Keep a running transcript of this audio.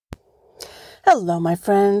Hello, my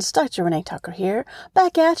friends. Dr. Renee Tucker here,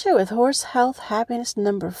 back at you with Horse Health Happiness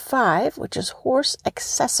number 5, which is horse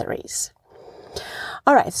accessories.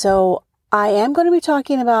 All right, so I am going to be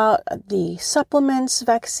talking about the supplements,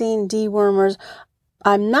 vaccine, dewormers.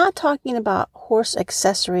 I'm not talking about horse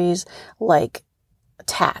accessories like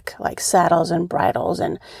tack, like saddles and bridles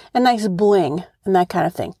and nice bling and that kind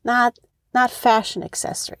of thing. Not fashion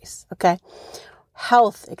accessories, okay?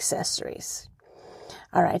 Health accessories.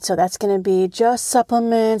 All right, so that's going to be just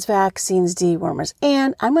supplements, vaccines, dewormers.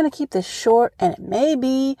 And I'm going to keep this short, and it may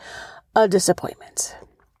be a disappointment.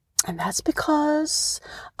 And that's because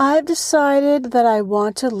I've decided that I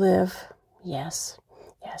want to live. Yes.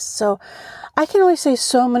 So I can only say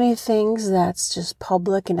so many things that's just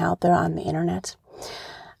public and out there on the internet.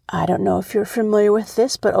 I don't know if you're familiar with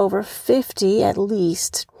this, but over 50 at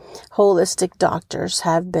least holistic doctors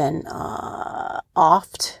have been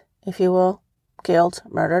offed, if you will, killed,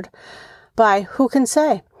 murdered by who can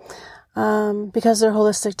say, because they're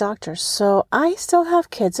holistic doctors. So I still have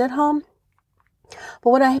kids at home, but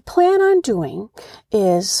what I plan on doing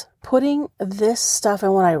is putting this stuff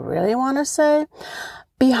and what I really want to say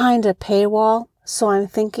behind a paywall. So I'm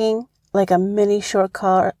thinking like a mini short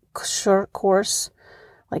course,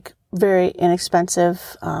 like very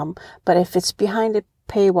inexpensive. But if it's behind a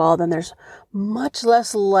paywall, then there's much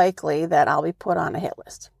less likely that I'll be put on a hit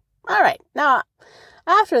list. All right. Now,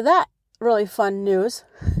 after that really fun news,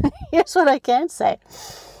 here's what I can say.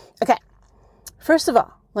 Okay. First of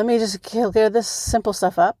all, let me just clear this simple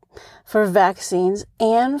stuff up. For vaccines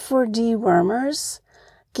and for dewormers,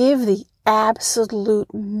 give the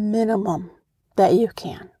absolute minimum that you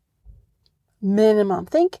can. Minimum.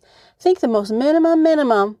 Think the most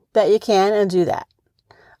minimum that you can and do that.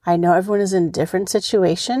 I know everyone is in different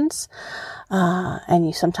situations, and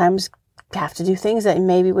you sometimes have to do things that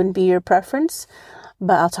maybe wouldn't be your preference,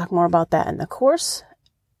 but I'll talk more about that in the course.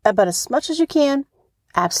 But as much as you can,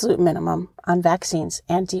 absolute minimum on vaccines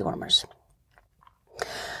and dewormers.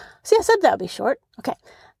 See, I said that would be short. Okay.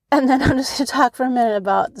 And then I'm just going to talk for a minute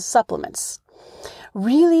about the supplements.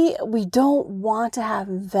 Really, we don't want to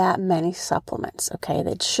have that many supplements, okay?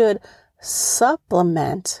 That should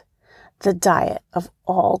supplement the diet of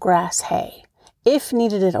all grass hay, if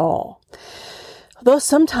needed at all. Though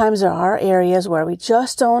sometimes there are areas where we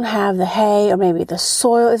just don't have the hay, or maybe the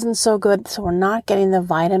soil isn't so good, so we're not getting the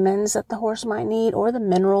vitamins that the horse might need or the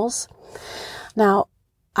minerals. Now,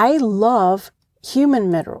 I love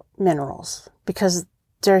human minerals because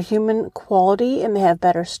they're human quality and they have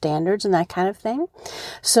better standards and that kind of thing.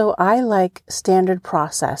 So I like standard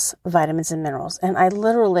process vitamins and minerals. And I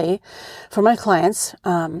literally, for my clients,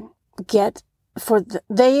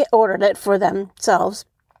 they ordered it for themselves,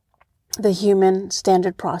 the human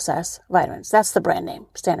standard process vitamins. That's the brand name,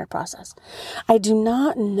 standard process. I do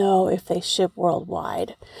not know if they ship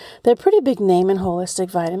worldwide. They're a pretty big name in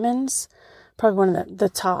holistic vitamins, probably one of the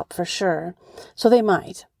top for sure. So they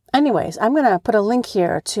might. Anyways, I'm going to put a link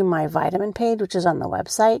here to my vitamin page, which is on the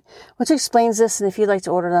website, which explains this. And if you'd like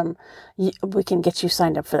to order them, we can get you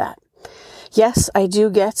signed up for that. Yes, I do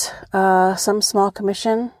get some small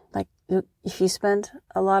commission. Like if you spend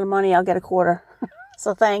a lot of money, I'll get a quarter.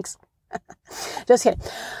 So thanks. Just kidding.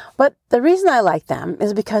 But the reason I like them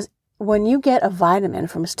is because when you get a vitamin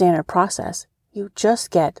from a standard process, you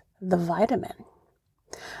just get the vitamin.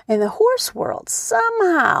 In the horse world,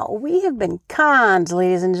 somehow we have been conned,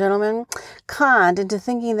 ladies and gentlemen, conned into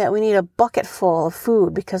thinking that we need a bucket full of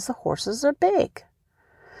food because the horses are big.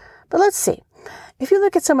 But let's see. If you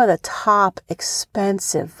look at some of the top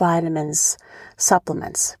expensive vitamins,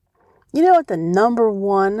 supplements, you know what the number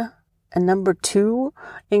 1 and number 2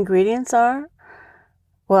 ingredients are?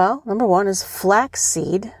 Well, number 1 is flax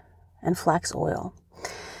seed and flax oil.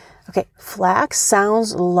 Okay, flax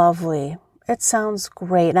sounds lovely. It sounds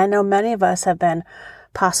great. And I know many of us have been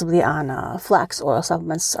possibly on flax oil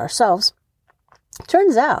supplements ourselves.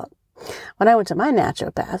 Turns out, when I went to my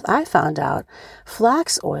naturopath, I found out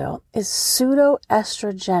flax oil is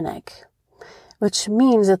pseudoestrogenic, which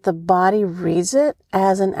means that the body reads it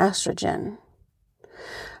as an estrogen.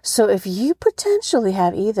 So if you potentially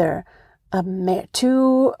have either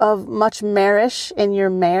too of much marish in your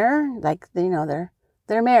mare, like,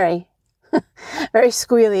 they're merry, very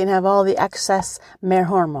squealy and have all the excess mare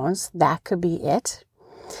hormones, that could be it.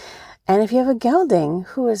 And if you have a gelding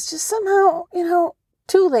who is just somehow,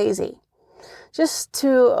 too lazy, just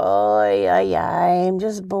too, I'm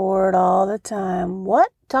just bored all the time. What?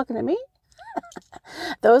 Talking to me?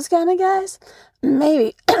 Those kind of guys,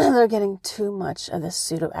 maybe they're getting too much of the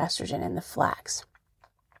pseudoestrogen in the flax.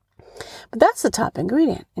 But that's the top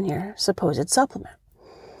ingredient in your supposed supplement.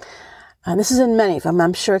 And this is in many of them.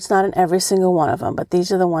 I'm sure it's not in every single one of them, but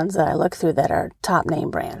these are the ones that I look through that are top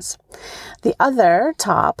name brands. The other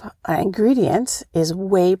top ingredient is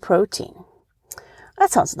whey protein.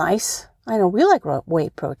 That sounds nice. I know we like whey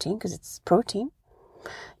protein because it's protein.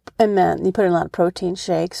 And then you put in a lot of protein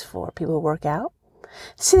shakes for people who work out.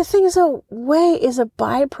 See, the thing is, though, whey is a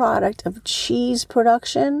byproduct of cheese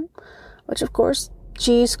production, which, of course,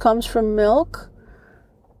 cheese comes from milk.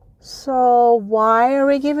 So why are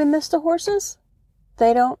we giving this to horses?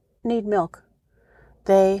 They don't need milk.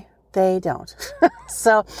 They don't.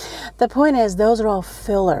 So the point is, those are all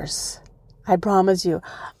fillers. I promise you,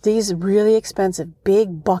 these really expensive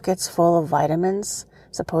big buckets full of vitamins,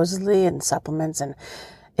 supposedly, and supplements, and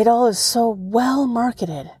it all is so well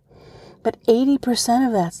marketed. But 80%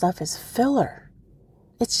 of that stuff is filler.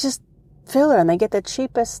 It's just filler, and they get the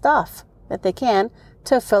cheapest stuff that they can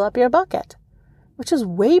to fill up your bucket, which is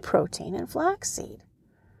whey protein and flaxseed.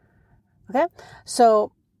 Okay?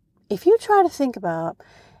 So if you try to think about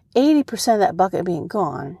 80% of that bucket being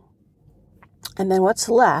gone, and then what's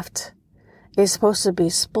left is supposed to be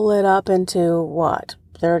split up into what?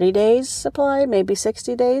 30 days supply, maybe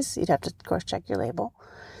 60 days. You'd have to, of course, check your label.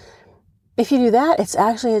 If you do that, it's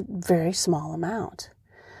actually a very small amount.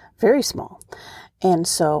 Very small. And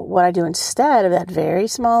so what I do instead of that very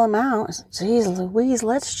small amount is, geez Louise,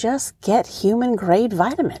 let's just get human grade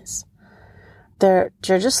vitamins. They're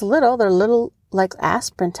just little. They're little like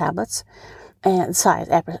aspirin tablets and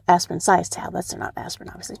aspirin size tablets. They're not aspirin,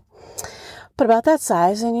 obviously. But about that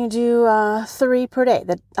size, and you do 3 per day.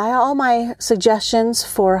 All my suggestions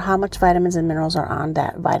for how much vitamins and minerals are on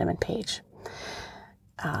that vitamin page.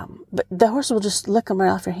 But the horse will just lick them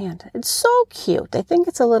right off your hand. It's so cute. They think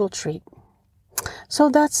it's a little treat. So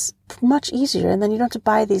that's much easier. And then you don't have to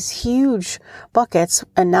buy these huge buckets.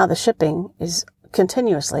 And now the shipping is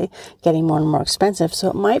continuously getting more and more expensive. So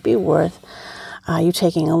it might be worth you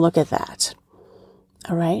taking a look at that.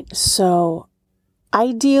 All right. So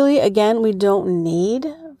ideally, again, we don't need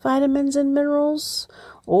vitamins and minerals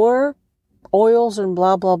or oils and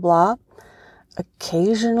blah, blah, blah.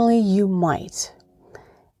 Occasionally you might.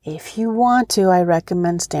 If you want to, I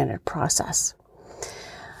recommend standard process.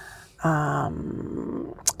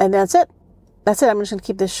 And that's it. That's it. I'm just going to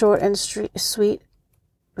keep this short and sweet.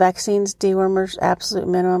 Vaccines, dewormers, absolute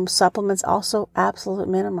minimum. Supplements, also absolute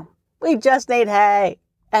minimum. We just need hay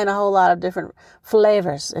and a whole lot of different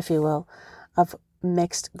flavors, if you will, of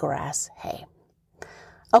mixed grass hay.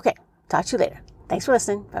 Okay. Talk to you later. Thanks for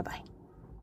listening. Bye-bye.